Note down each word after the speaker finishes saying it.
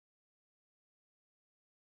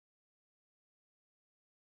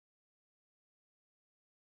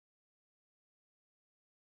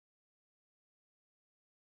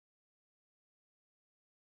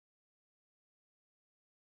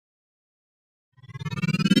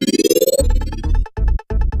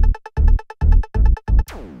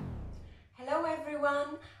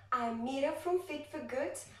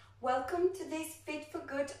Welcome to this Fit for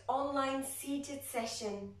Good online seated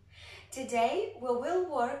session. Today we will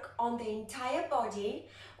work on the entire body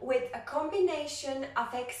with a combination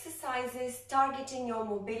of exercises targeting your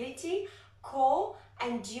mobility, core,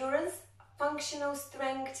 endurance, functional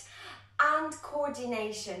strength and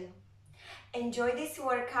coordination. Enjoy this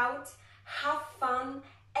workout, have fun,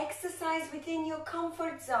 exercise within your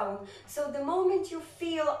comfort zone, so the moment you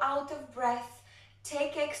feel out of breath,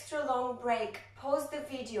 take extra long break, pause the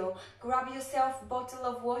video, grab yourself a bottle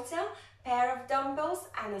of water, pair of dumbbells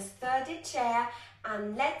and a sturdy chair,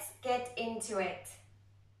 and let's get into it.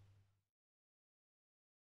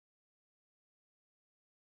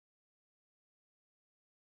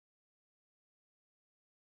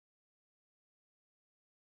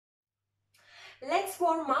 Let's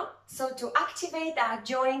warm up to activate our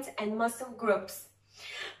joints and muscle groups.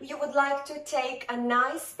 You would like to take a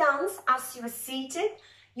nice stance as you are seated.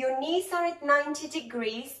 Your knees are at 90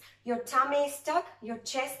 degrees, your tummy is tucked, your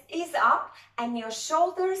chest is up, and your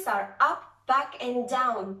shoulders are up, back and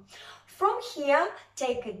down. From here,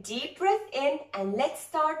 take a deep breath in and let's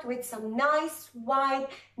start with some nice wide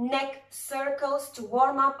neck circles to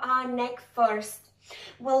warm up our neck first.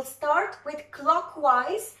 We'll start with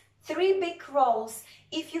clockwise, 3 big rolls.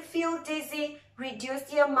 If you feel dizzy, reduce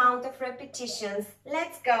the amount of repetitions.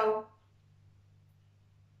 Let's go.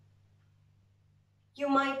 You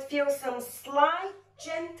might feel some slight,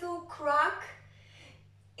 gentle crack.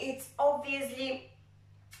 It's obviously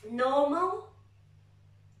normal.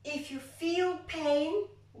 If you feel pain,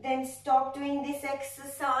 then stop doing this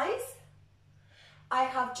exercise. I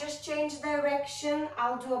have just changed direction.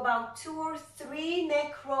 I'll do about 2 or 3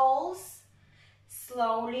 neck rolls.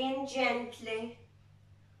 Slowly and gently.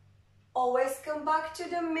 Always come back to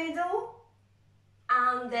the middle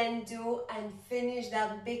and then do and finish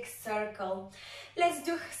that big circle. Let's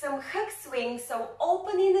do some hug swings. So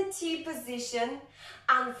open in a T position,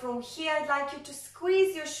 and from here I'd like you to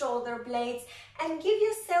squeeze your shoulder blades and give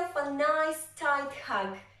yourself a nice tight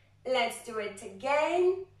hug. Let's do it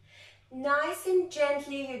again. Nice and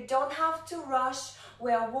gently, you don't have to rush.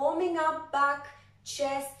 We're warming up back,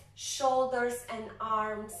 chest, shoulders and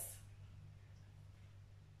arms.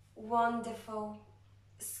 Wonderful.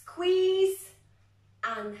 Squeeze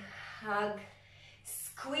and hug.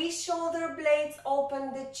 Squeeze shoulder blades,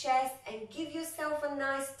 open the chest and give yourself a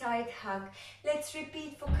nice tight hug. Let's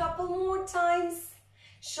repeat for a couple more times.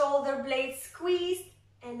 Shoulder blades squeezed,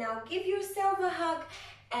 and now give yourself a hug,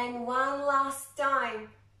 and one last time.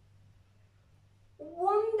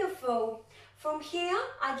 Wonderful. From here,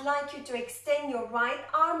 I'd like you to extend your right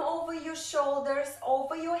arm over your shoulders,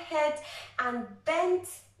 over your head, and bend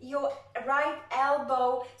your right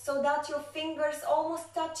elbow so that your fingers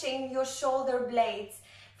almost touching your shoulder blades.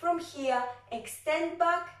 From here, extend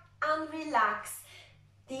back and relax.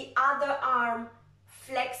 The other arm,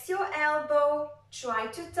 flex your elbow, try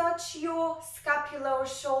to touch your scapula or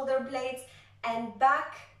shoulder blades, and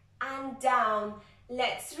back and down.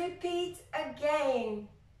 Let's repeat again.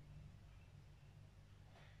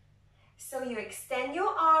 So you extend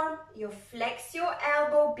your arm, you flex your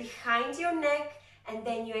elbow behind your neck, and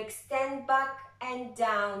then you extend back and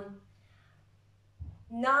down.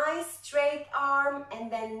 Nice straight arm and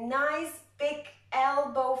then nice big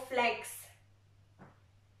elbow flex.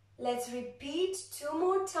 Let's repeat 2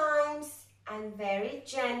 more times and very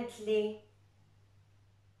gently.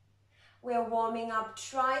 We're warming up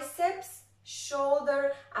triceps,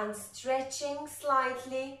 shoulder and stretching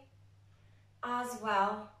slightly as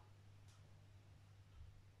well.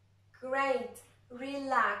 Great.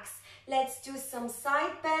 Relax. Let's do some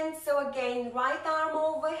side bends. So again, right arm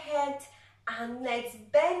overhead, and let's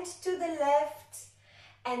bend to the left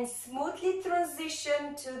and smoothly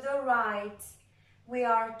transition to the right. We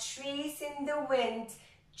are trees in the wind.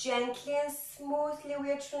 Gently and smoothly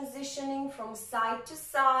we are transitioning from side to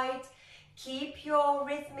side. Keep your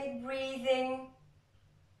rhythmic breathing.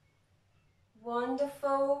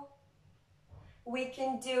 Wonderful. We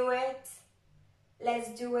can do it.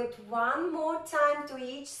 Let's do it one more time to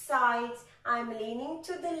each side. I'm leaning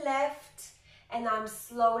to the left and I'm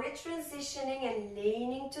slowly transitioning and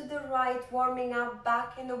leaning to the right, warming up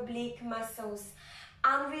back and oblique muscles.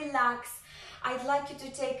 And relax. I'd like you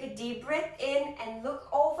to take a deep breath in and look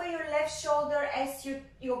over your left shoulder as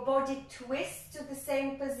your body twists to the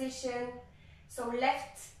same position. So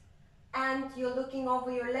left, and you're looking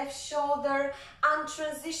over your left shoulder and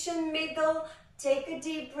transition middle. Take a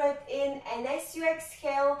deep breath in, and as you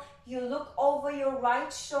exhale, you look over your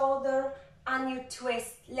right shoulder, and you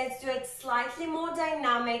twist. Let's do it slightly more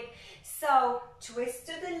dynamic. So twist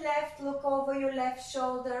to the left, look over your left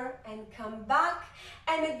shoulder and come back.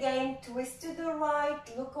 And again, twist to the right,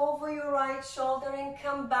 look over your right shoulder and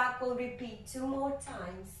come back. We'll repeat 2 more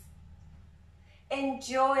times.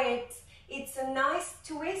 Enjoy it. It's a nice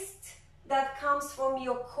twist that comes from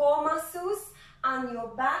your core muscles and your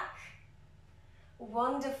back.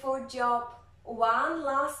 Wonderful job. One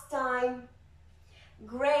last time.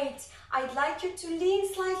 Great. I'd like you to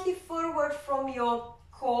lean slightly forward from your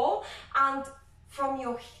core and from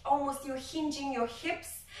your almost you're hinging your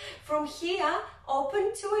hips. From here,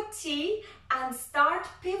 open to a T and start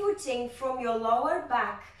pivoting from your lower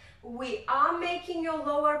back. We are making your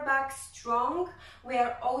lower back strong. We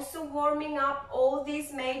are also warming up all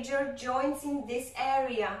these major joints in this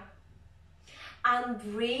area. And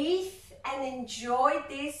breathe and enjoy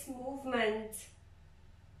this movement.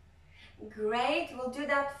 Great, we'll do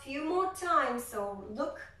that a few more times. So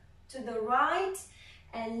look to the right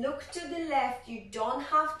and look to the left. You don't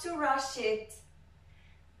have to rush it.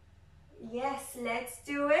 Yes, let's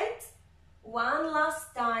do it. One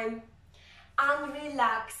last time. And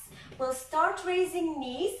relax. We'll start raising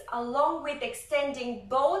knees along with extending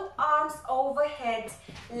both arms overhead.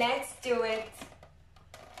 Let's do it.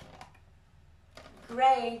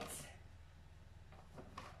 Great.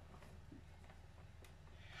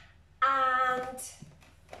 And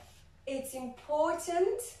it's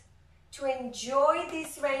important to enjoy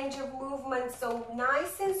this range of movement, so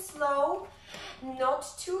nice and slow, not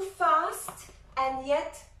too fast, and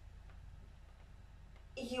yet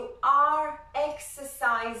you are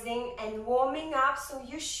exercising and warming up, so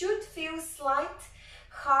you should feel slight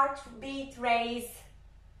heartbeat raise.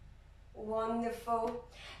 Wonderful.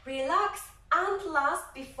 Relax. And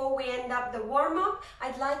last, before we end up the warm-up,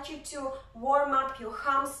 I'd like you to warm up your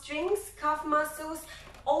hamstrings, calf muscles,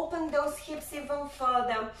 open those hips even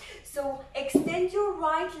further. So extend your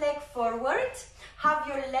right leg forward, have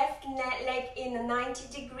your left leg in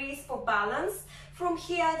 90 degrees for balance. From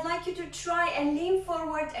here, I'd like you to try and lean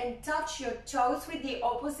forward and touch your toes with the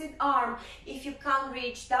opposite arm. If you can't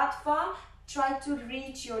reach that far, try to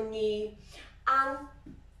reach your knee. And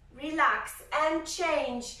relax and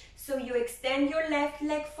change. So you extend your left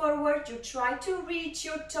leg forward, you try to reach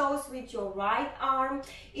your toes with your right arm.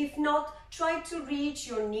 If not, try to reach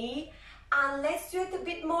your knee. And let's do it a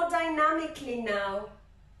bit more dynamically now.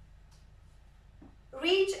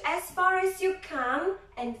 Reach as far as you can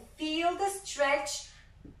and feel the stretch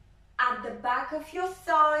at the back of your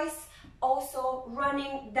thighs. Also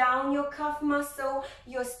running down your calf muscle,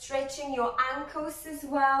 you're stretching your ankles as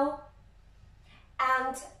well.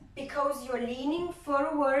 And because you're leaning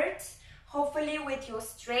forward, hopefully with your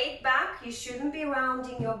straight back, you shouldn't be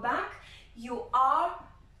rounding your back, you are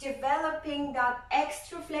developing that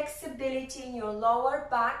extra flexibility in your lower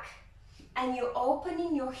back, and you're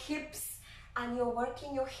opening your hips and you're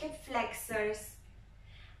working your hip flexors.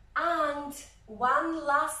 And one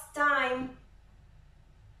last time.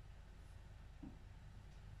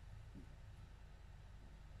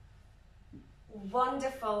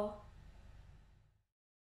 Wonderful.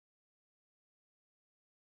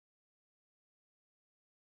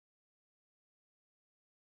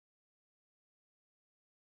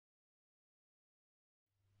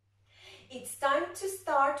 It's time to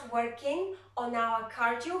start working on our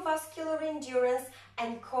cardiovascular endurance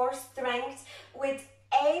and core strength with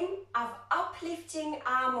aim of uplifting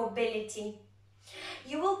our mobility.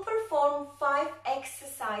 You will perform 5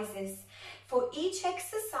 exercises. For each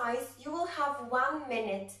exercise, you will have 1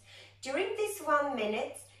 minute. During this 1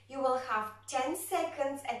 minute, you will have 10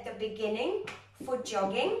 seconds at the beginning for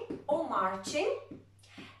jogging or marching.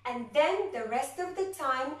 And then the rest of the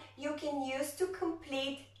time you can use to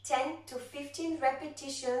complete 10 to 15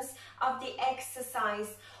 repetitions of the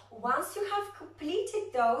exercise. Once you have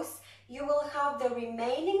completed those, you will have the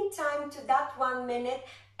remaining time to that 1 minute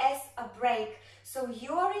as a break. So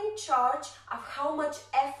you are in charge of how much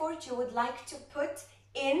effort you would like to put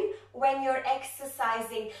in when you're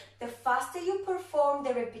exercising. The faster you perform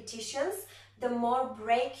the repetitions, the more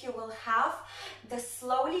break you will have. The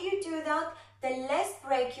slowly you do that, the less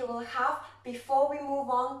break you will have before we move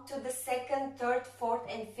on to the second, third, fourth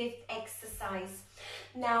and fifth exercise.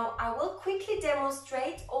 Now I will quickly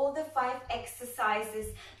demonstrate all the 5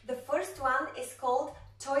 exercises. The first one is called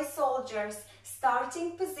Toy Soldiers.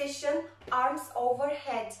 Starting position, arms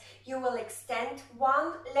overhead. You will extend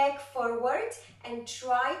one leg forward and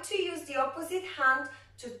try to use the opposite hand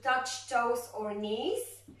to touch toes or knees.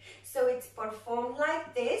 So it's performed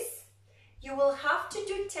like this. You will have to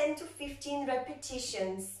do 10 to 15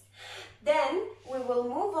 repetitions. Then we will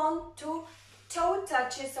move on to toe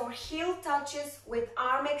touches or heel touches with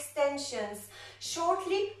arm extensions.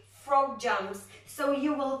 Shortly, frog jumps. So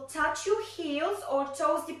you will touch your heels or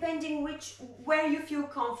toes depending where you feel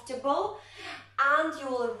comfortable, and you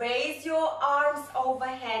will raise your arms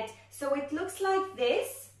overhead. So it looks like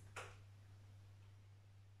this.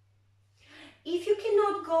 If you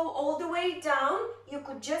cannot go all the way down, you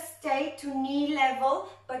could just stay to knee level,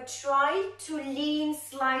 but try to lean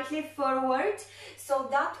slightly forward, so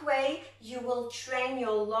that way you will train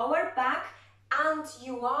your lower back and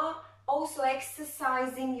you are also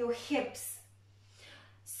exercising your hips.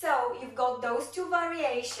 So you've got those two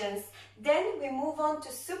variations. Then we move on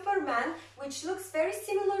to Superman, which looks very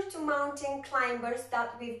similar to mountain climbers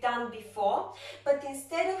that we've done before, but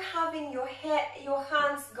instead of having your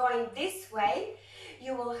hands going this way,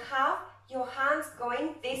 you will have your hands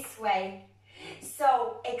going this way.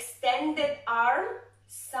 So extended arm,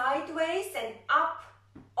 sideways and up,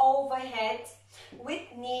 overhead with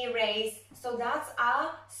knee raise. So that's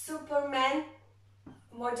our Superman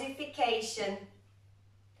modification.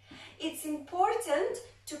 It's important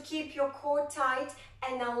to keep your core tight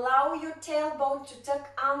and allow your tailbone to tuck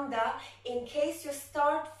under in case you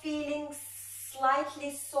start feeling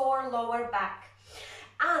slightly sore lower back.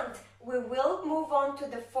 And we will move on to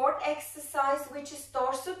the fourth exercise, which is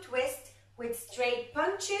torso twist with straight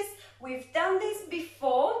punches. We've done this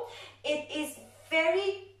before. It is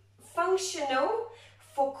very functional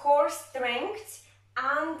for core strength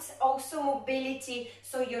and also mobility.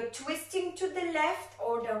 So you're twisting to the left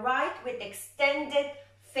or the right with extended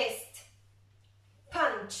fist.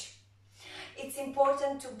 Punch. It's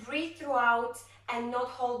important to breathe throughout and not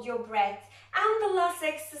hold your breath. And the last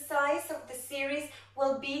exercise of the series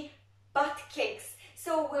will be butt kicks.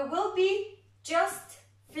 So we will be just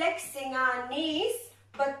flexing our knees,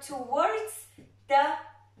 but towards the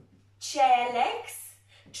chair legs.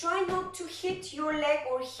 Try not to hit your leg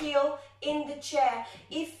or heel in the chair.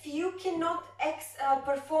 If you cannot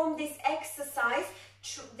perform this exercise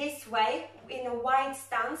this way, in a wide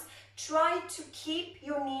stance, try to keep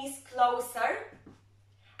your knees closer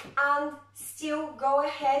and still go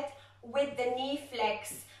ahead with the knee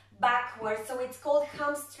flex backwards. So it's called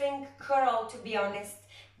hamstring curl, to be honest.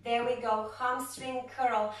 There we go, hamstring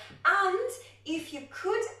curl. And if you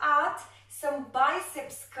could add some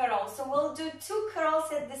biceps curls, so we'll do two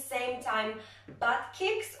curls at the same time, butt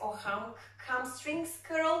kicks or hamstrings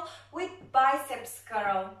curl with biceps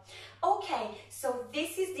curl. Okay, so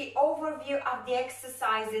this is the overview of the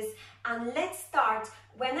exercises, and let's start.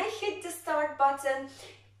 When I hit the start button,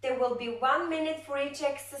 there will be 1 minute for each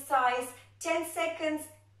exercise, 10 seconds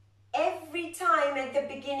every time at the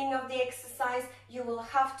beginning of the exercise you will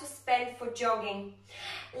have to spend for jogging.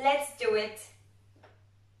 Let's do it.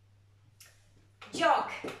 Jog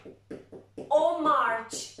or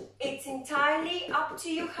march. It's entirely up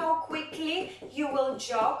to you how quickly you will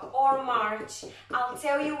jog or march. I'll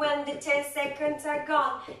tell you when the 10 seconds are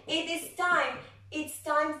gone. It is time. It's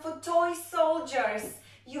time for toy soldiers.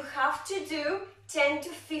 You have to do 10 to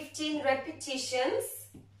 15 repetitions,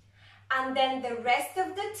 and then the rest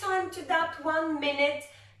of the time to that 1 minute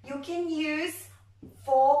you can use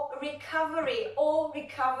for recovery or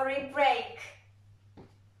recovery break.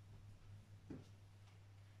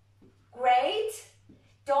 Great.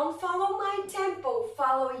 Don't follow my tempo,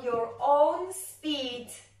 follow your own speed.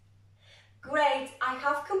 Great, I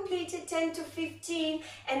have completed 10 to 15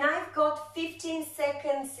 and I've got 15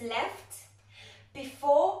 seconds left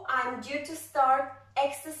before I'm due to start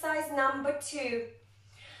exercise number 2.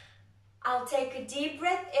 I'll take a deep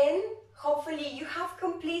breath in. Hopefully you have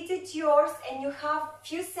completed yours and you have a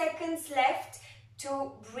few seconds left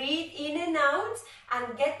to breathe in and out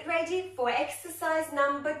and get ready for exercise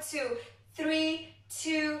number 2. 3,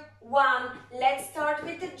 2, 1. Let's start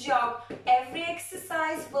with the jog. Every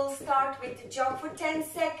exercise will start with the jog for 10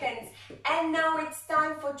 seconds. And now it's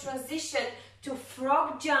time for transition to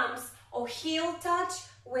frog jumps or heel touch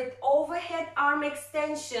with overhead arm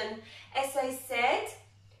extension. As I said,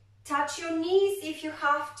 touch your knees if you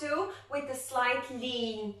have to with a slight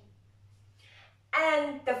lean.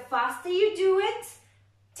 And the faster you do it,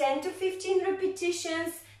 10 to 15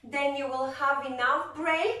 repetitions, then you will have enough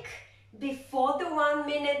break before the 1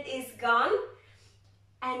 minute is gone.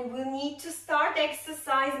 And we'll need to start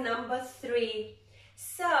exercise number 3.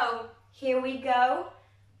 So here we go.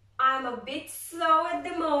 I'm a bit slow at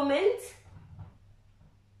the moment.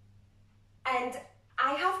 And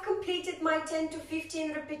I have completed my 10 to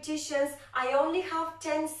 15 repetitions. I only have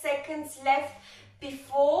 10 seconds left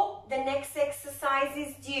before the next exercise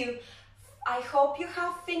is due. I hope you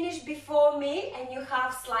have finished before me and you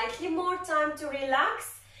have slightly more time to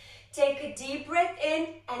relax. Take a deep breath in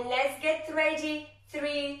and let's get ready.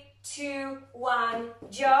 3, 2, 1,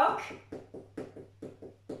 jog.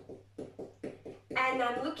 And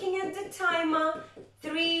I'm looking at the timer.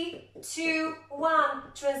 3, 2, 1.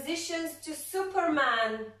 Transitions to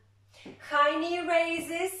Superman. High knee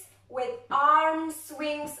raises with arm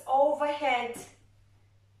swings overhead.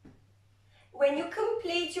 When you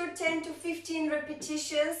complete your 10 to 15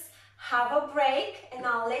 repetitions, have a break and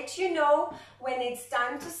I'll let you know when it's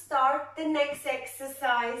time to start the next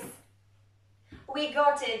exercise. We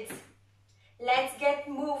got it. Let's get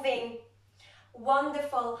moving.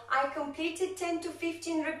 Wonderful. I completed 10 to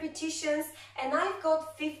 15 repetitions and I've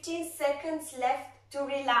got 15 seconds left to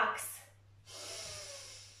relax.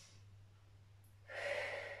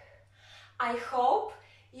 I hope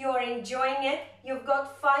you're enjoying it. You've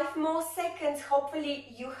got 5 more seconds.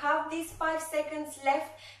 Hopefully you have these 5 seconds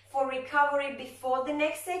left for recovery before the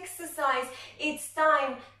next exercise. It's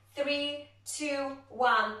time. 3, 2,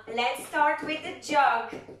 1. Let's start with the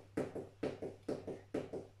jog.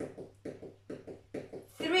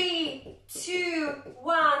 3, 2,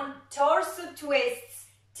 1. Torso twists.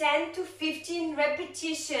 10 to 15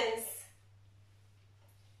 repetitions.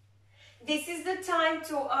 This is the time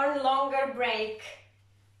to earn longer break.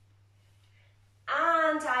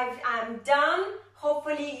 And I'm done.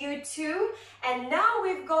 Hopefully you too. And now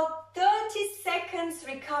we've got 30 seconds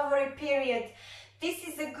recovery period. This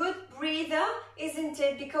is a good breather, isn't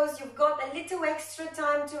it? Because you've got a little extra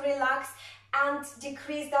time to relax and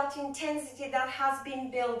decrease that intensity that has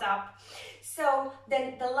been built up. So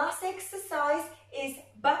then the last exercise is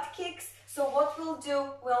butt kicks. So what we'll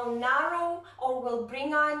do, we'll narrow or we'll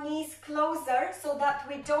bring our knees closer so that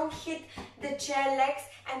we don't hit the chair legs,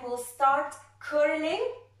 and we'll start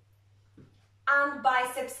curling and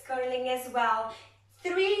biceps curling as well.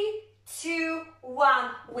 3, 2,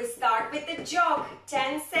 1. We start with the jog.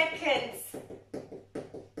 10 seconds.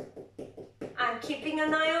 I'm keeping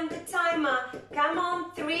an eye on the timer. Come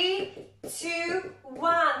on. 3, 2,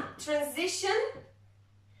 1. Transition.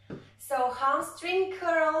 So hamstring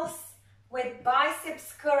curls with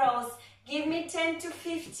biceps curls. Give me 10 to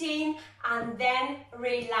 15 and then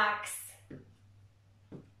relax.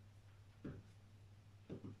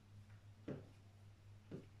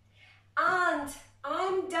 And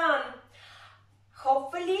I'm done.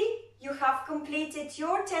 Hopefully you have completed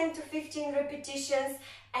your 10 to 15 repetitions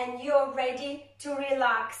and you're ready to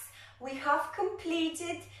relax. We have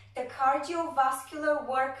completed the cardiovascular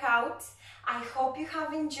workout. I hope you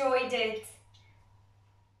have enjoyed it.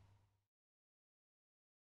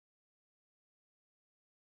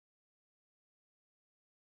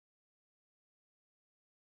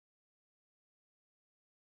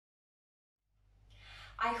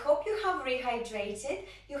 I hope you have rehydrated,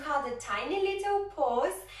 you had a tiny little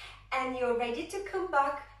pause, and you're ready to come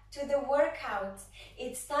back to the workout.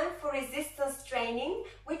 It's time for resistance training,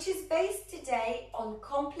 which is based today on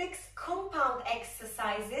complex compound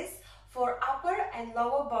exercises for upper and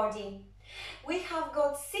lower body. We have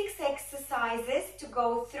got 6 exercises to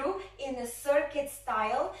go through in a circuit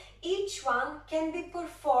style. Each one can be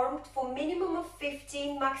performed for minimum of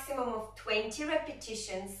 15, maximum of 20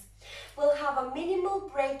 repetitions. We'll have a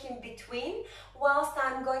minimal break in between whilst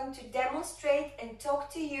I'm going to demonstrate and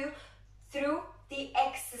talk to you through the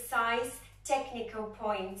exercise technical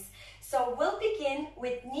points. So we'll begin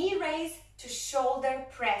with knee raise to shoulder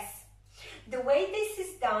press. The way this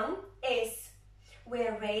is done is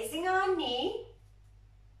we're raising our knee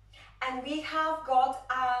and we have got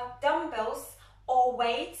our dumbbells or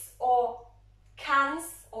weights or cans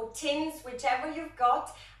or tins, whichever you've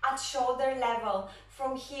got, at shoulder level.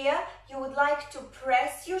 From here, you would like to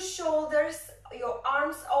press your shoulders, your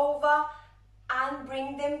arms over and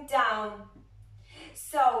bring them down.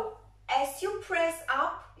 So as you press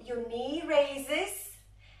up, your knee raises,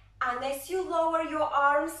 and as you lower your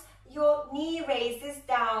arms, your knee raises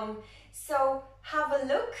down. So have a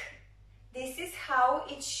look. This is how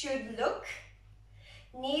it should look.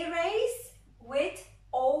 Knee raise with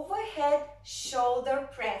overhead shoulder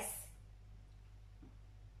press.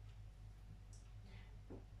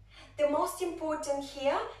 The most important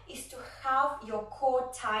here is to have your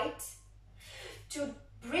core tight, to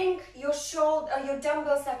bring your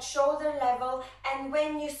dumbbells at shoulder level, and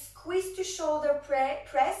when you squeeze to shoulder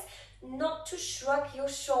press, not to shrug your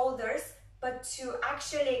shoulders, but to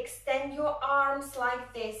actually extend your arms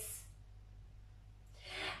like this.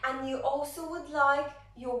 And you also would like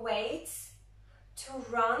your weights to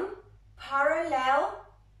run parallel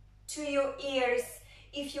to your ears.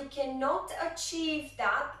 If you cannot achieve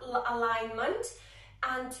that alignment,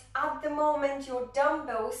 and at the moment your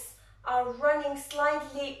dumbbells are running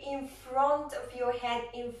slightly in front of your head,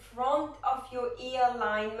 in front of your ear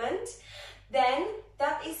alignment, then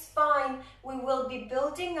that is fine. We will be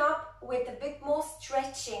building up with a bit more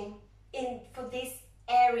stretching for this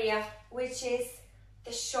area, which is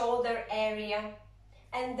the shoulder area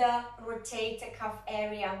and the rotator cuff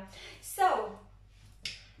area. So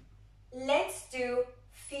let's do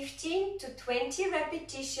 15 to 20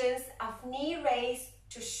 repetitions of knee raise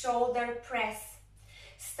to shoulder press.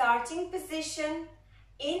 Starting position,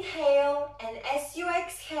 inhale, and as you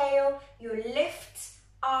exhale, you lift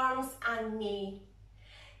arms and knee.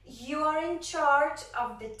 You are in charge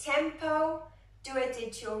of the tempo. Do it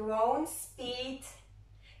at your own speed.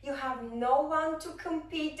 You have no one to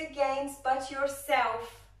compete against but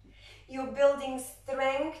yourself. You're building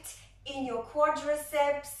strength in your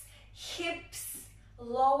quadriceps, hips,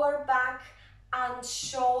 lower back, and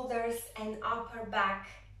shoulders and upper back.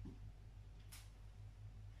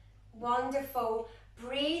 Wonderful.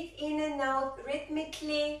 Breathe in and out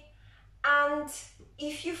rhythmically, and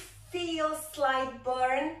if you feel slight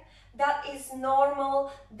burn, that is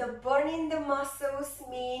normal. The burn in the muscles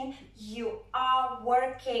mean you are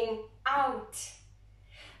working out.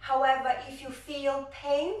 However, if you feel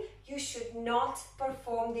pain, you should not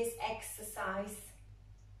perform this exercise.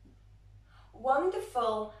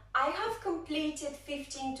 Wonderful. I have completed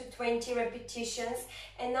 15 to 20 repetitions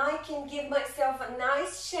and I can give myself a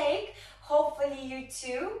nice shake. Hopefully you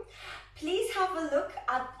too. Please have a look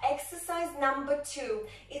at exercise number 2.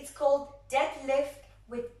 It's called deadlift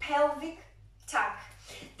with pelvic tuck.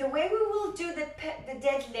 The way we will do the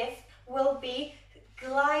deadlift will be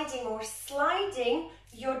gliding or sliding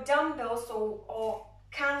your dumbbells or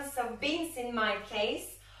cans of beans in my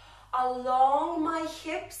case along my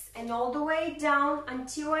hips and all the way down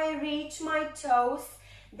until I reach my toes.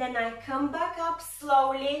 Then I come back up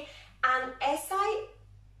slowly, and as I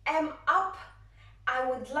am up, I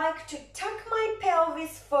would like to tuck my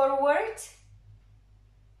pelvis forward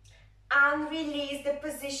and release the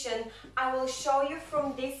position. I will show you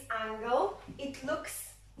from this angle. It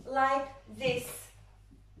looks like this.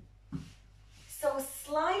 So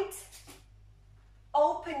slight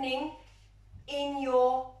opening in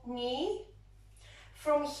your knee.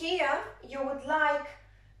 From here, you would like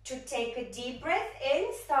to take a deep breath in,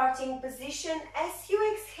 starting position. As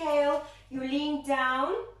you exhale, you lean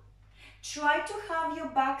down. Try to have your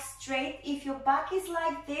back straight. If your back is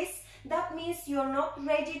like this, that means you're not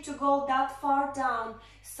ready to go that far down.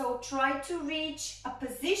 So try to reach a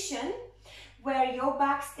position where your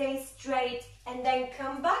back stays straight and then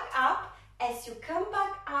come back up. As you come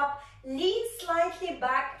back up, lean slightly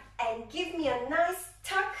back and give me a nice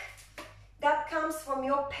tuck that comes from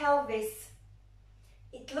your pelvis.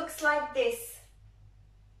 It looks like this.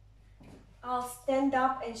 I'll stand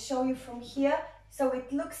up and show you from here. So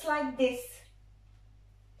it looks like this.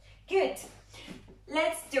 Good.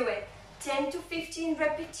 Let's do it. 10 to 15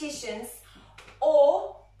 repetitions,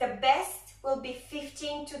 or the best will be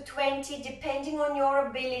 15 to 20 depending on your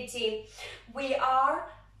ability. We are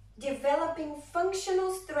developing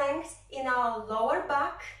functional strength in our lower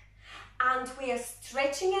back, and we are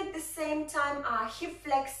stretching at the same time our hip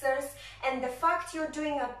flexors, and the fact you're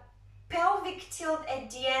doing a pelvic tilt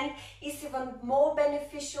at the end is even more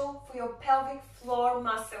beneficial for your pelvic floor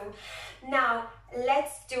muscle. Now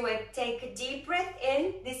let's do it. Take a deep breath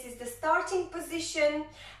in. This is the starting position,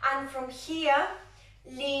 and from here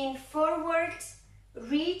lean forward,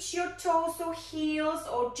 reach your toes or heels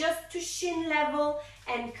or just to shin level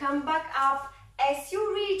and come back up. As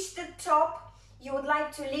you reach the top, you would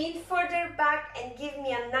like to lean further back and give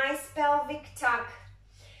me a nice pelvic tuck.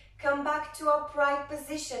 Come back to upright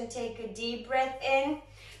position. Take a deep breath in.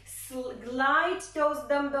 Glide those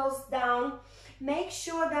dumbbells down. Make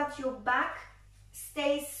sure that your back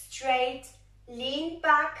stays straight. Lean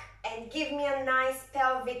back and give me a nice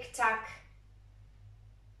pelvic tuck.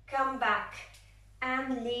 Come back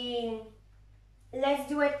and lean. Let's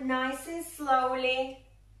do it nice and slowly.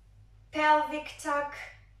 Pelvic tuck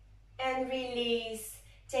and release.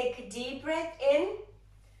 Take a deep breath in.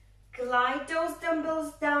 Glide those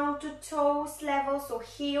dumbbells down to toes level, so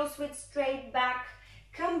heels with straight back.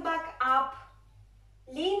 Come back up,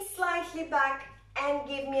 lean slightly back and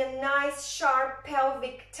give me a nice sharp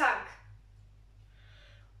pelvic tuck.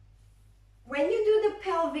 When you do the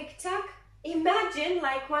pelvic tuck, imagine,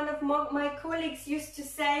 like one of my colleagues used to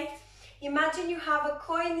say, imagine you have a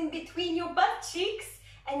coin in between your butt cheeks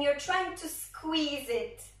and you're trying to squeeze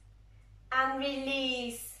it and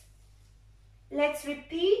release. Let's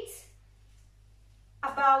repeat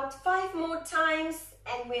about 5 more times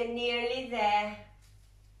and we're nearly there.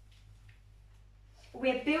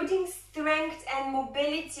 we're building strength and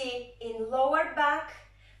mobility in lower back.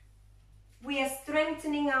 We are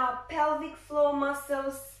strengthening our pelvic floor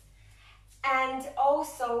muscles, and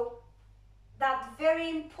also that very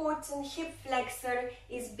important hip flexor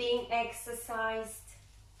is being exercised.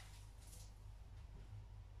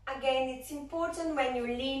 Again, it's important when you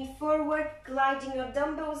lean forward, gliding your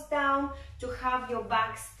dumbbells down, to have your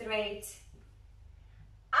back straight.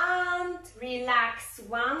 And relax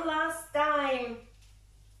one last time.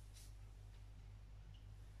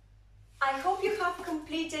 I hope you have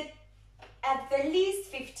completed at the least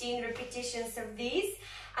 15 repetitions of these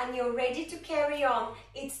and you're ready to carry on.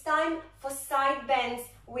 It's time for side bends.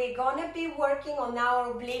 We're gonna be working on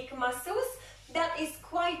our oblique muscles. That is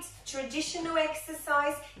quite traditional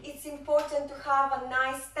exercise. It's important to have a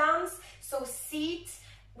nice stance, so sit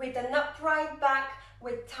with an upright back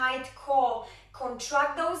with tight core.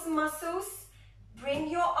 Contract those muscles, bring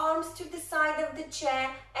your arms to the side of the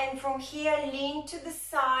chair, and from here lean to the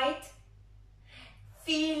side,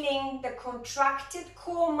 feeling the contracted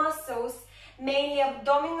core muscles, mainly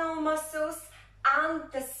abdominal muscles, and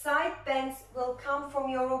the side bends will come from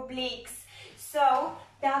your obliques, so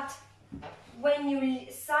that when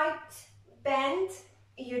you side bend,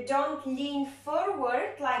 you don't lean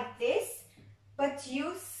forward like this, but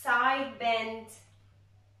you side bend.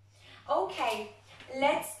 Okay,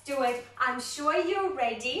 let's do it. I'm sure you're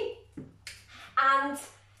ready. And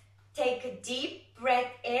take a deep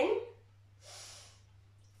breath in.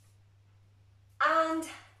 And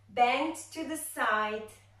bend to the side.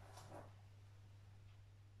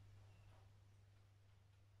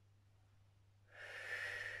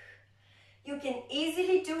 You can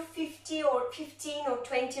easily do 15 or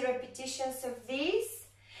 20 repetitions of these.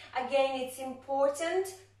 Again, it's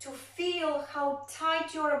important to feel how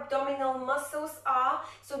tight your abdominal muscles are,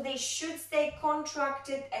 so they should stay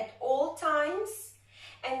contracted at all times,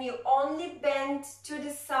 and you only bend to the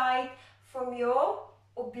side from your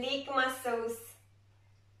oblique muscles.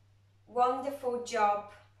 Wonderful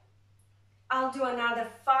job. I'll do another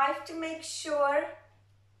 5 to make sure.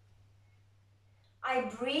 I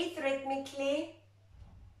breathe rhythmically.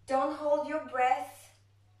 Don't hold your breath.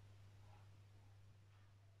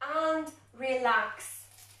 And relax.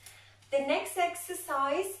 The next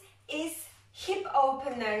exercise is hip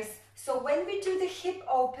openers. So when we do the hip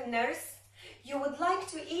openers, you would like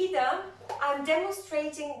to either, I'm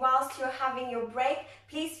demonstrating whilst you're having your break,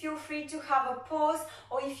 please feel free to have a pause,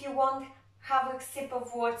 or if you want, have a sip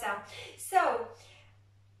of water. So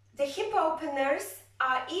the hip openers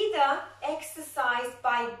are either exercised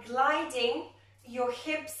by gliding your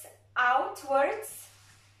hips outwards.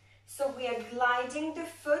 So we are gliding the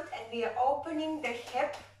foot and we are opening the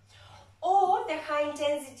hip. Or the high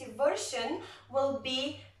intensity version will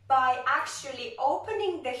be by actually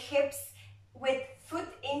opening the hips with foot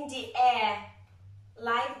in the air,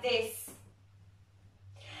 like this.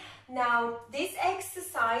 Now, this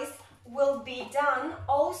exercise will be done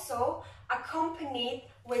also accompanied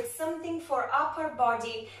with something for upper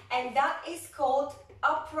body, and that is called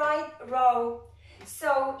upright row.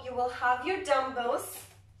 So you will have your dumbbells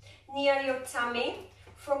near your tummy.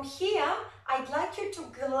 From here, I'd like you to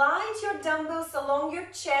glide your dumbbells along your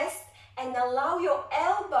chest and allow your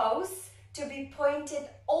elbows to be pointed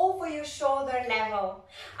over your shoulder level.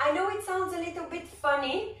 I know it sounds a little bit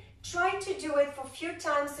funny. Try to do it for a few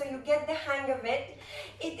times so you get the hang of it.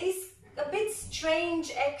 It is a bit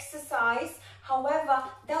strange exercise. However,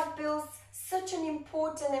 that builds such an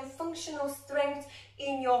important and functional strength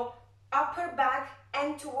in your upper back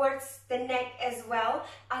and towards the neck as well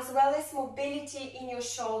as mobility in your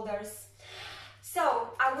shoulders. So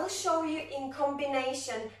I will show you in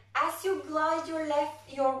combination. As you glide your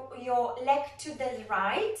leg to the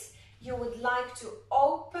right, you would like to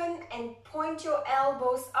open and point your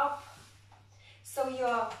elbows up. So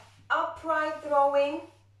you're upright rowing,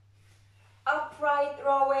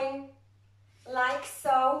 like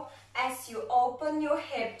so, as you open your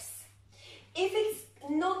hips. If it's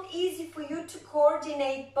not easy for you to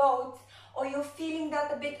coordinate both, or you're feeling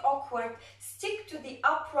that a bit awkward, stick to the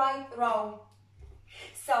upright row.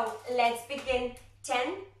 So let's begin.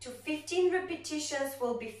 10 to 15 repetitions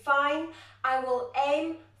will be fine. I will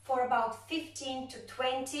aim for about 15 to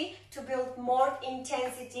 20 to build more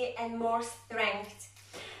intensity and more strength.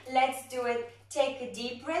 Let's do it. Take a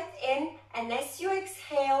deep breath in, and as you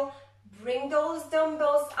exhale, bring those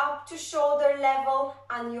dumbbells up to shoulder level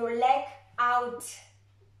and your leg out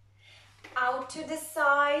to the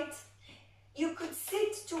side. You could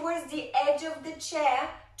sit towards the edge of the chair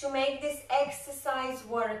to make this exercise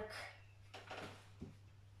work.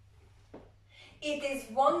 It is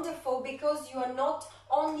wonderful because you are not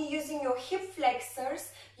only using your your hip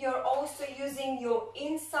flexors, you're also using your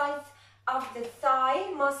inside of the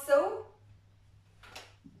thigh muscle.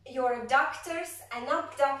 Your adductors and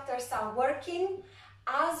abductors are working,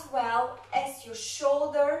 as well as your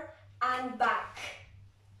shoulder and back.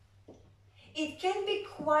 It can be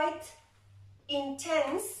quite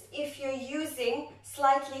intense if you're using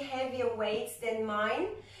slightly heavier weights than mine,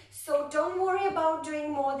 so don't worry about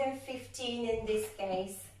doing more than 15 in this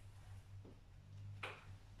case.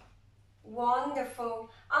 Wonderful.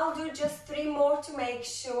 I'll do just 3 more to make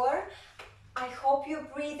sure. I hope you're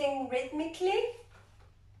breathing rhythmically.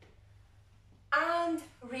 And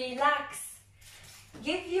relax.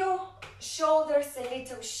 Give your shoulders a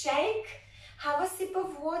little shake. Have a sip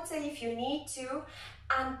of water if you need to.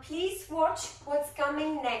 And please watch what's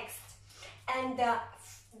coming next. And the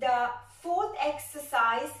fifth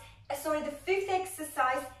exercise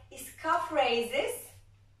is calf raises.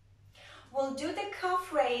 We'll do the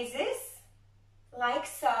calf raises like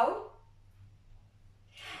so.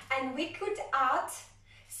 And we could add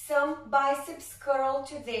some biceps curl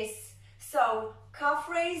to this. So calf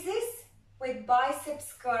raises with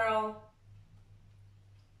biceps curl.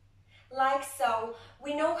 Like so.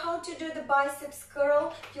 We know how to do the biceps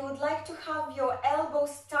curl. You would like to have your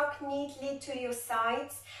elbows stuck neatly to your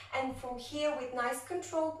sides, and from here with nice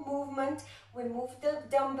controlled movement we move the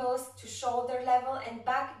dumbbells to shoulder level and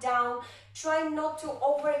back down. Try not to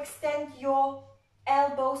overextend your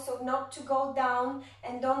elbows, so not to go down,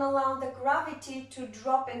 and don't allow the gravity to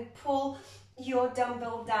drop and pull your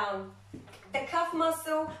dumbbell down. The calf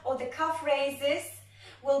muscle or the calf raises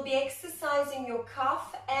will be exercising your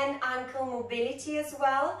calf and ankle mobility as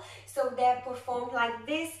well. So they're performed like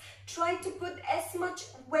this. Try to put as much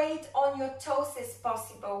weight on your toes as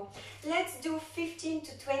possible. Let's do 15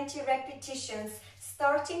 to 20 repetitions.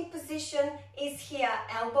 Starting position is here.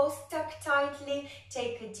 Elbows tucked tightly.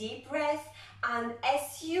 Take a deep breath. And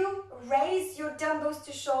as you raise your dumbbells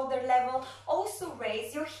to shoulder level, also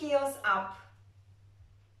raise your heels up.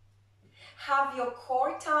 Have your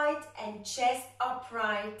core tight and chest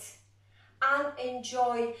upright. And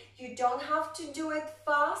enjoy. You don't have to do it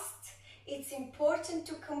fast. It's important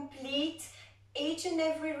to complete each and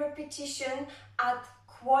every repetition at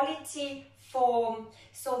quality form.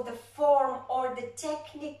 So the form or the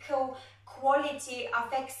technical quality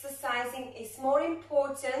of exercising is more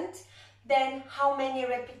important than how many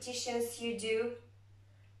repetitions you do.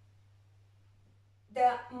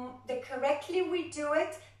 The correctly we do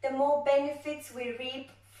it, the more benefits we reap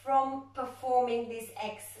from performing this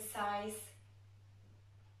exercise.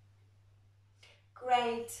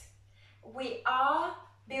 Great. We are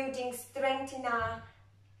building strength in our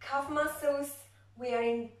calf muscles. We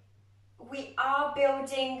are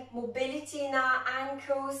building mobility in our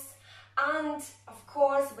ankles. And of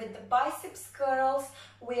course, with the biceps curls,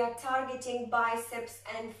 we are targeting biceps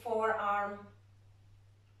and forearm.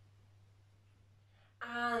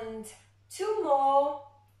 And 2 more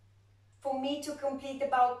for me to complete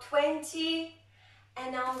about 20,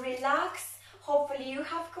 and I'll relax. Hopefully you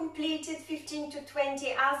have completed 15 to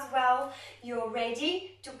 20 as well. You're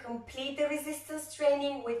ready to complete the resistance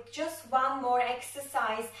training with just 1 more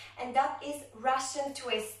exercise, and that is Russian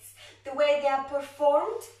twists. The way they are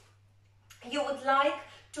performed, you would like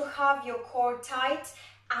to have your core tight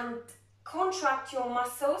and contract your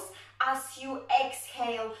muscles as you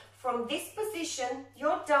exhale. From this position,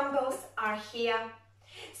 your dumbbells are here.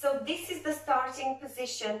 So this is the starting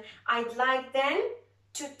position. I'd like then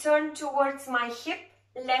to turn towards my hip,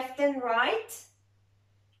 left and right,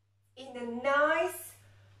 in a nice,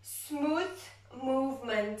 smooth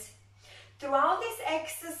movement. Throughout this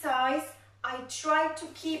exercise, I try to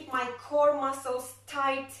keep my core muscles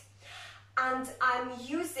tight, and I'm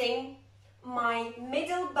using my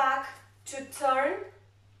middle back to turn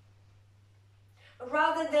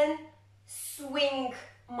rather than swing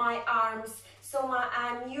my arms. So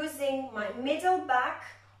I'm using my middle back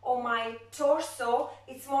or my torso.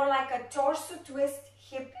 It's more like a torso twist,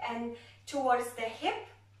 hip and towards the hip,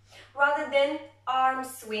 rather than arm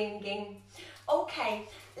swinging. Okay,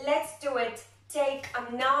 let's do it. Take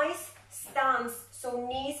a nice stance. So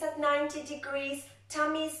knees at 90 degrees,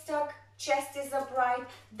 tummy is tucked, chest is upright,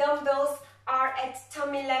 dumbbells are at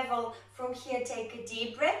tummy level. From here, take a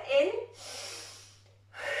deep breath in.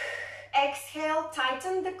 Exhale,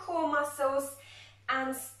 tighten the core muscles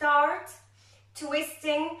and start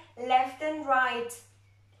twisting left and right.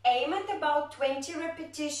 Aim at about 20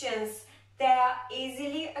 repetitions. They are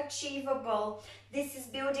easily achievable. This is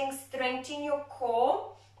building strength in your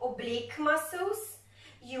core, oblique muscles.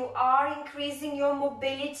 You are increasing your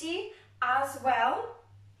mobility as well.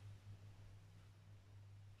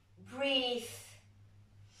 Breathe.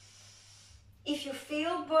 If you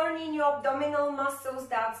feel burn in your abdominal muscles,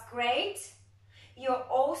 that's great. You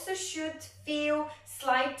also should feel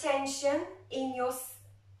slight tension in your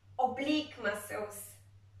oblique muscles.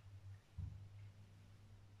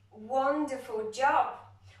 Wonderful job.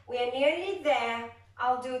 We are nearly there.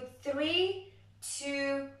 I'll do 3,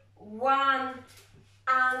 2, 1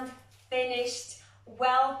 and finished.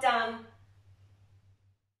 Well done.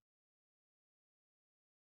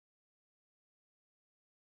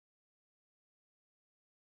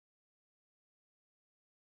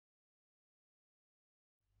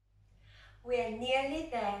 We are nearly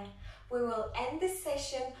there. We will end the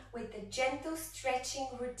session with a gentle stretching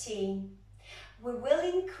routine. We will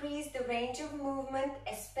increase the range of movement,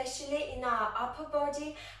 especially in our upper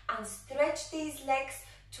body, and stretch these legs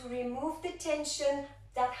to remove the tension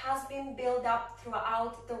that has been built up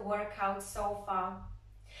throughout the workout so far.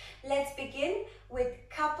 Let's begin with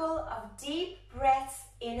a couple of deep breaths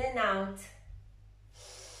in and out.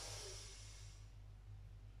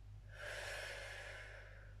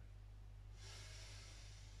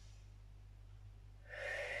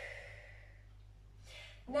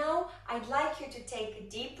 Now, I'd like you to take a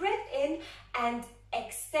deep breath in and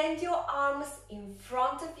extend your arms in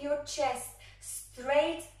front of your chest,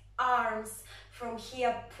 straight arms. From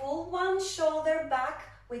here, pull one shoulder back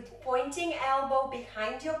with pointing elbow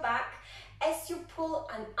behind your back as you pull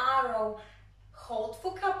an arrow. Hold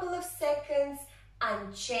for a couple of seconds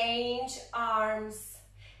and change arms.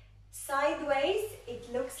 Sideways,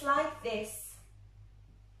 it looks like this.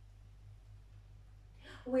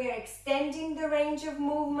 We're extending the range of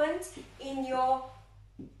movement in your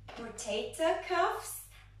rotator cuffs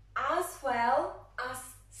as well as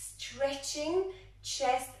stretching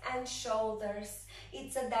chest and shoulders.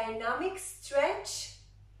 It's a dynamic stretch,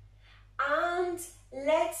 and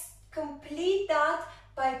let's complete that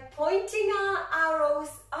by pointing our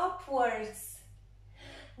arrows upwards.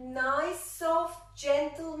 Nice, soft,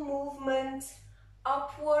 gentle movement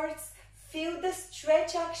upwards. Feel the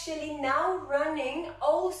stretch actually now running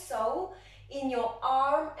also in your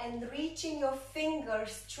arm and reaching your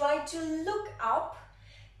fingers. Try to look up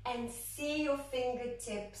and see your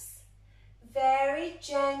fingertips. Very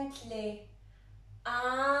gently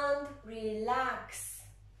and relax.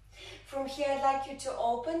 From here, I'd like you to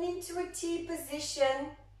open into a T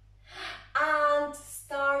position and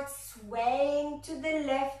start swaying to the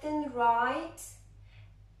left and right,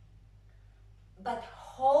 but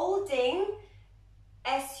holding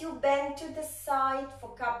as you bend to the side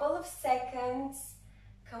for a couple of seconds.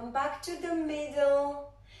 Come back to the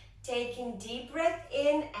middle, taking deep breath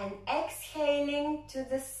in and exhaling to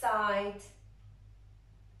the side.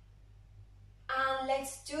 And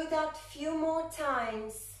let's do that a few more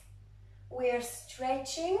times. We're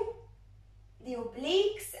stretching the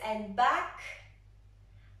obliques and back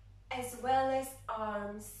as well as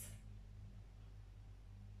arms.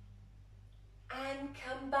 And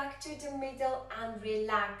come back to the middle and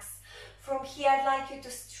relax. From here, I'd like you to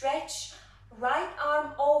stretch right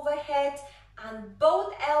arm overhead, and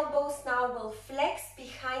both elbows now will flex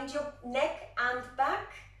behind your neck and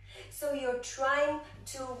back. So you're trying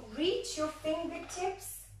to reach your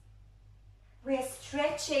fingertips. We're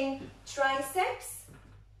stretching triceps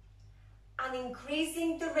and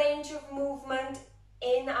increasing the range of movement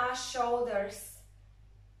in our shoulders.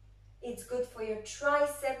 It's good for your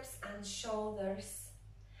triceps and shoulders.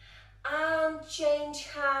 And change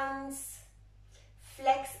hands.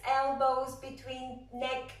 Flex elbows between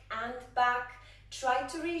neck and back. Try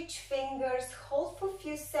to reach fingers. Hold for a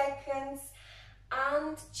few seconds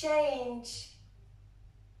and change.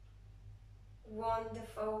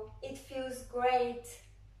 Wonderful. It feels great.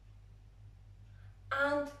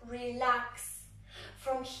 And relax.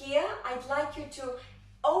 From here, I'd like you to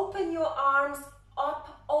open your arms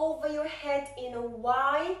up over your head in a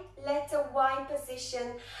Y, letter Y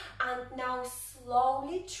position, and now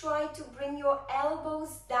slowly try to bring your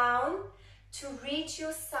elbows down to reach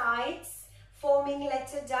your sides, forming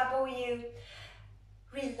letter W.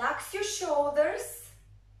 Relax your shoulders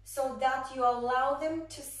so that you allow them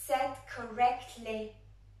to set correctly,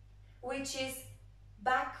 which is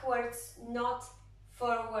backwards, not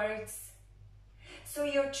forwards. So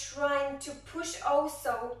you're trying to push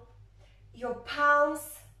also your palms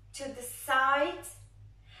to the side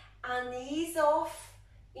and ease off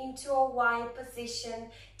into a Y position.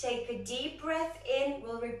 Take a deep breath in.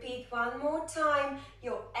 We'll repeat one more time.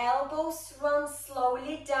 Your elbows run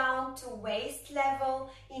slowly down to waist level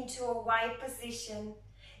into a Y position.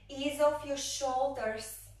 Ease off your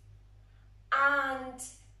shoulders and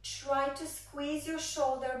try to squeeze your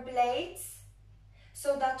shoulder blades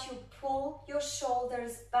so that you pull your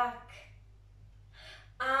shoulders back.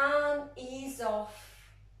 And ease off.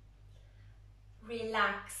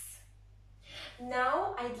 Relax.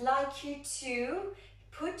 Now I'd like you to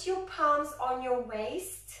put your palms on your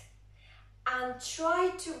waist and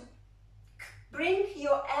try to bring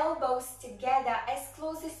your elbows together as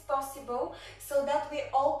close as possible so that we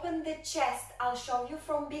open the chest. I'll show you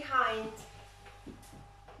from behind.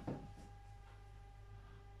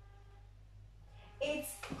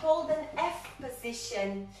 It's called an F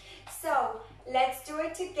position. So let's do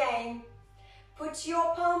it again. Put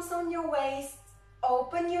your palms on your waist,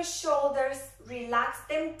 open your shoulders, relax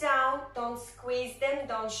them down, don't squeeze them,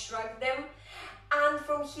 don't shrug them. And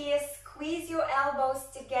from here, squeeze your elbows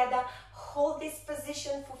together, hold this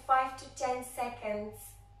position for 5 to 10 seconds.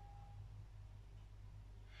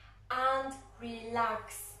 And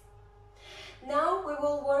relax. Now we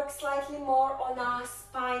will work slightly more on our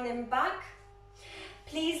spine and back.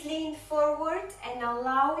 Please lean forward and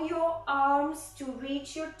allow your arms to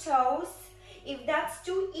reach your toes. If that's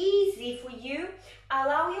too easy for you,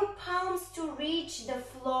 allow your palms to reach the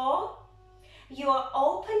floor. You are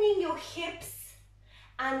opening your hips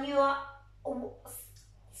and you are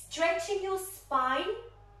stretching your spine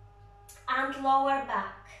and lower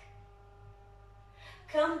back.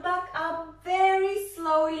 Come back up very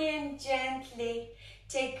slowly and gently.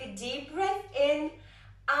 Take a deep breath in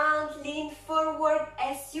and lean forward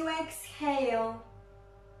as you exhale.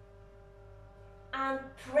 And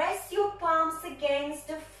press your palms against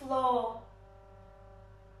the floor.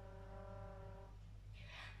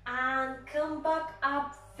 And come back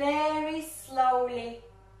up very slowly.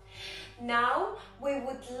 Now we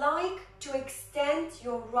would like to extend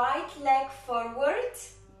your right leg forward.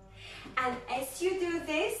 And as you do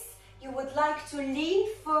this, you would like to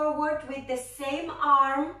lean forward with the same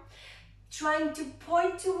arm, trying to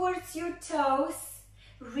point towards your toes.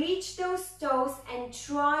 Reach those toes and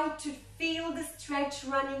try to feel the stretch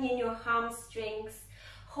running in your hamstrings.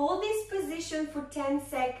 Hold this position for 10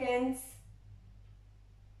 seconds.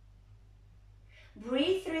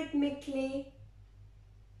 Breathe rhythmically.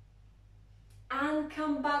 And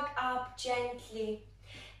come back up gently.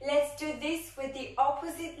 Let's do this with the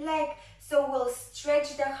opposite leg. So we'll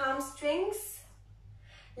stretch the hamstrings.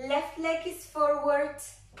 Left leg is forward.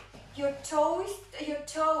 Your toes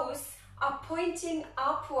are pointing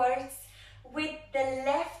upwards. With the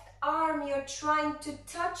left arm, you're trying to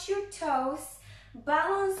touch your toes.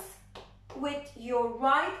 Balance with your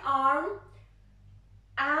right arm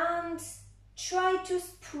and try to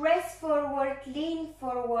press forward, lean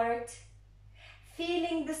forward.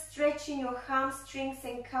 Feeling the stretch in your hamstrings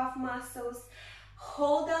and calf muscles.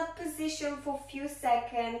 Hold that position for a few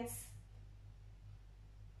seconds.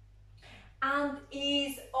 And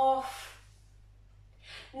ease off.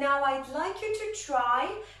 Now I'd like you to try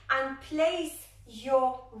and place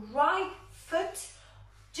your right foot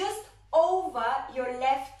just over your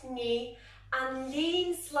left knee and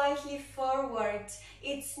lean slightly forward.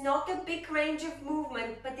 It's not a big range of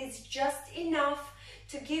movement, but it's just enough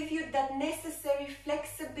to give you that necessary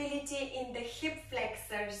flexibility in the hip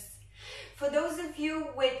flexors. For those of you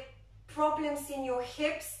with problems in your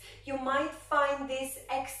hips, you might find this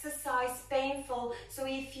exercise painful. So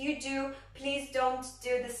if you do, please don't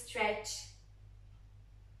do the stretch.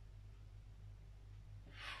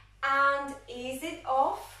 And ease it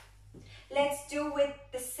off. Let's do with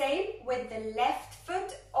the same with the left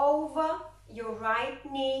foot over your right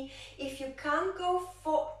knee. If you can't go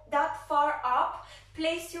that far up,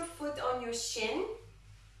 place your foot on your shin.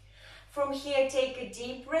 From here, take a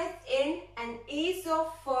deep breath in and ease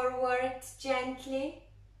off forward gently.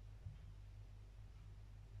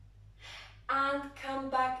 And come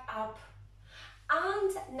back up.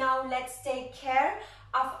 And now let's take care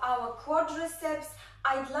of our quadriceps.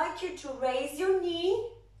 I'd like you to raise your knee,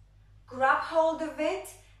 grab hold of it,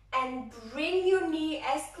 and bring your knee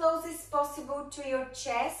as close as possible to your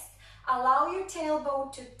chest. Allow your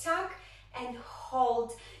tailbone to tuck and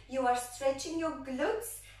hold. You are stretching your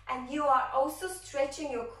glutes and you are also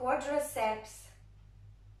stretching your quadriceps.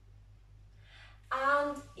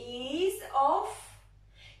 And ease off.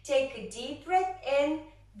 Take a deep breath in.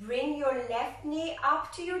 Bring your left knee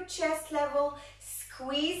up to your chest level.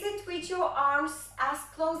 Squeeze it with your arms as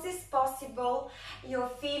close as possible. You're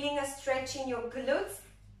feeling a stretch in your glutes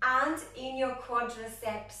and in your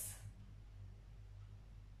quadriceps.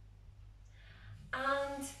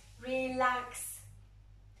 And relax.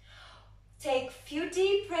 Take a few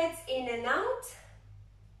deep breaths in and out.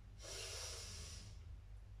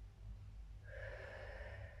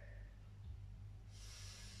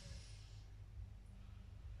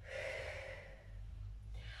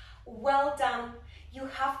 Well done. You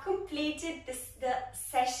have completed the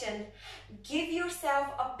session. Give yourself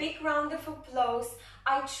a big round of applause.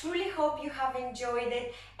 I truly hope you have enjoyed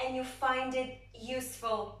it and you find it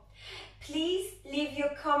useful. Please leave your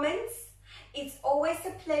comments. It's always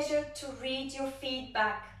a pleasure to read your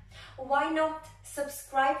feedback. Why not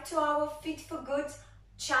subscribe to our Fit for Good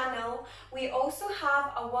channel? We also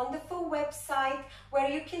have a wonderful website where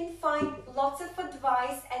you can find lots of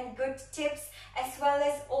advice and good tips, as well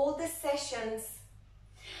as all the sessions.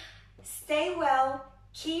 Stay well,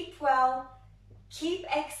 keep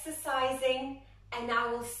exercising, and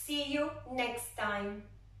I will see you next time.